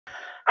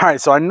All right,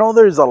 so I know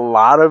there's a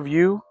lot of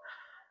you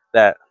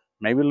that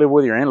maybe live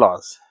with your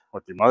in-laws,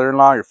 with your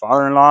mother-in-law, your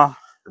father-in-law,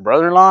 your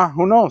brother-in-law,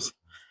 who knows?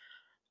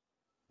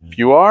 If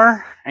you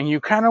are, and you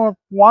kind of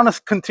want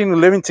to continue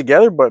living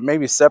together, but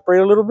maybe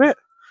separate a little bit,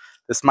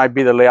 this might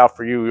be the layout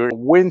for you. Your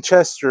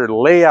Winchester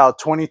layout,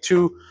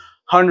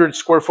 2,200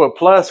 square foot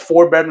plus,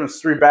 4 bedrooms,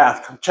 3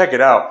 baths. Come check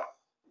it out.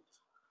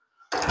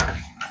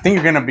 I think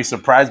you're gonna be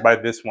surprised by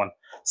this one.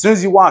 As soon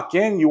as you walk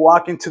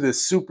into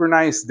this super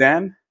nice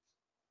den.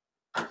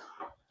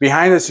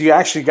 Behind us, you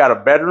actually got a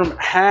bedroom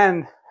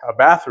and a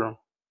bathroom.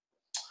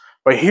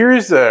 But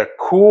here's the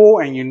cool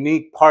and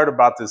unique part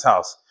about this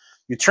house.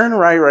 You turn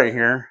right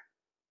here,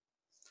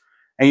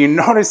 and you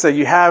notice that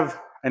you have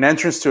an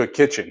entrance to a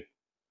kitchen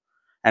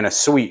and a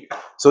suite.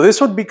 So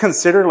this would be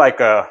considered like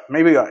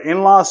maybe an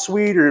in-law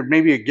suite or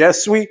maybe a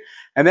guest suite.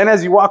 And then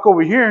as you walk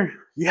over here,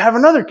 you have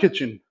another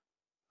kitchen,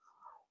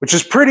 which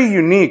is pretty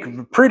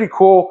unique, pretty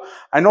cool.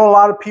 I know a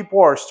lot of people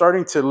are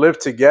starting to live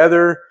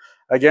together.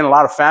 Again, a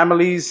lot of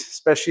families,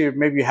 especially if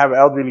maybe you have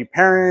elderly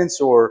parents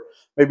or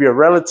maybe a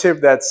relative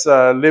that's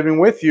living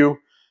with you.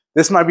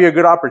 This might be a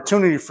good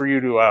opportunity for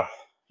you to,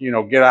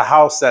 get a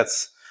house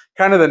that's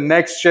kind of the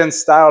next gen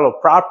style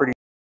of property.